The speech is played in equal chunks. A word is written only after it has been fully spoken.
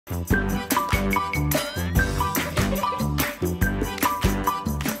Good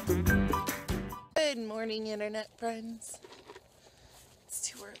morning, internet friends. It's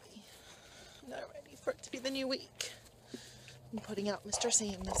too early. I'm not ready for it to be the new week. I'm putting out Mr.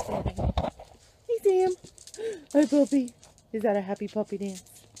 Sam this morning. Hey, Sam. Hi, puppy. Is that a happy puppy dance?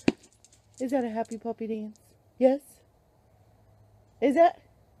 Is that a happy puppy dance? Yes? Is that?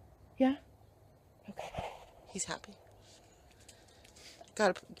 Yeah? Okay. He's happy.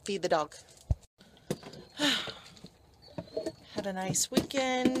 Gotta feed the dog. Had a nice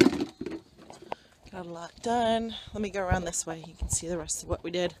weekend. Got a lot done. Let me go around this way. You can see the rest of what we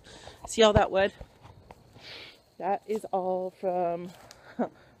did. See all that wood? That is all from...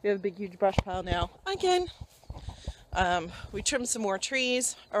 We have a big, huge brush pile now. Again. We trimmed some more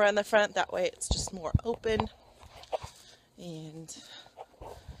trees around the front. That way it's just more open. And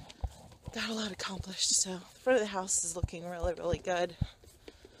got a lot accomplished. So the front of the house is looking really, really good.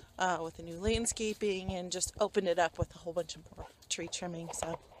 With the new landscaping, and just opened it up with a whole bunch of more tree trimming.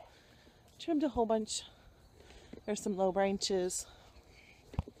 So trimmed a whole bunch. There's some low branches.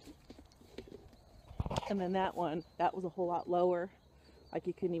 And then that one, that was a whole lot lower. Like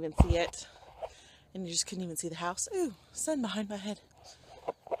you couldn't even see it. And you just couldn't even see the house. Ooh, sun behind my head.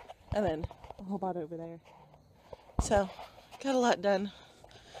 And then a whole lot over there. So, got a lot done.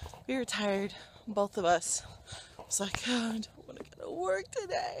 We were tired, both of us. I was like, oh, I don't want to go to work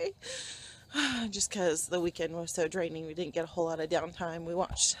today. Just because the weekend was so draining, we didn't get a whole lot of downtime. We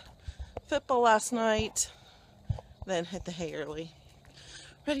watched football last night, then hit the hay early.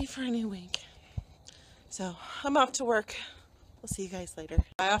 Ready for a new week. So, I'm off to work. We'll see you guys later.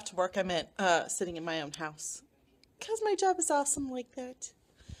 By off to work, I meant sitting in my own house. Because my job is awesome like that.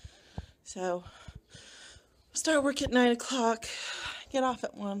 So, start work at 9 o'clock. Get off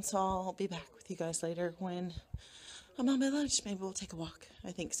at 1, so I'll be back with you guys later when I'm on my lunch. Maybe we'll take a walk.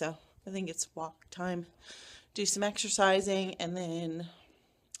 I think so. I think it's walk time. Do some exercising, and then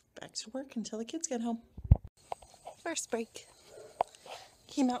back to work until the kids get home. First break.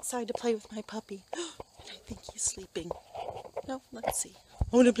 Came outside to play with my puppy. And I think he's sleeping. No, let's see.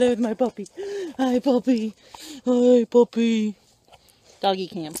 I want to play with my puppy. Hi, puppy. Hi, puppy. Doggy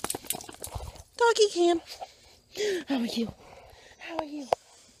cam. Doggy cam. How are you? How are you?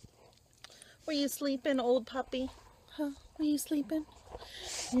 Were you sleeping, old puppy? Huh? Were you sleeping?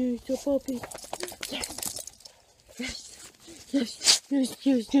 Yes, your puppy. Yes. Yes. Yes. Yes.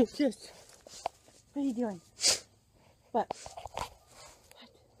 Yes. Yes. Yes. What are you doing? What?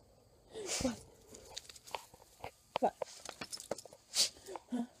 What? What?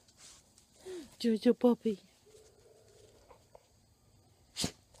 Huh? Jojo puppy.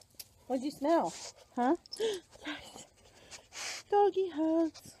 What'd you smell? Huh? Yes. Doggy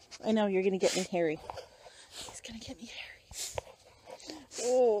hugs. I know, you're gonna get me hairy. He's gonna get me hairy.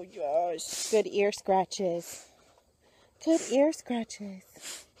 Oh gosh. Good ear scratches. Good ear scratches.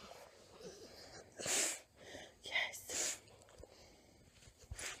 Yes.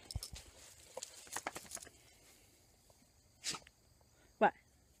 What?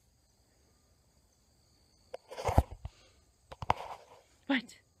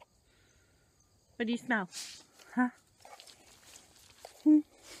 What? What do you smell? Huh? Yes.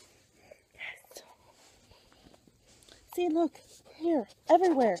 See, look. Here.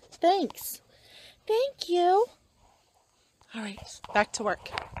 Everywhere. Thanks. Thank you. All right. Back to work.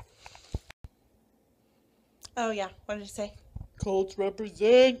 Oh, yeah. What did it say? Colts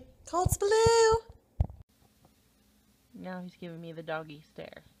represent. Colts blue. Now he's giving me the doggy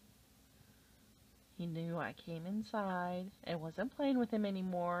stare. He knew I came inside and wasn't playing with him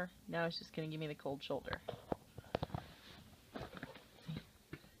anymore. Now he's just going to give me the cold shoulder. I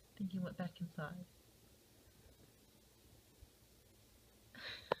think he went back inside.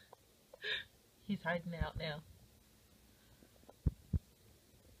 He's hiding out now.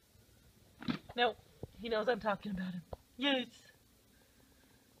 Nope. He knows I'm talking about him. Yes.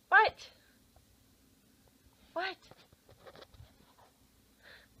 What? What?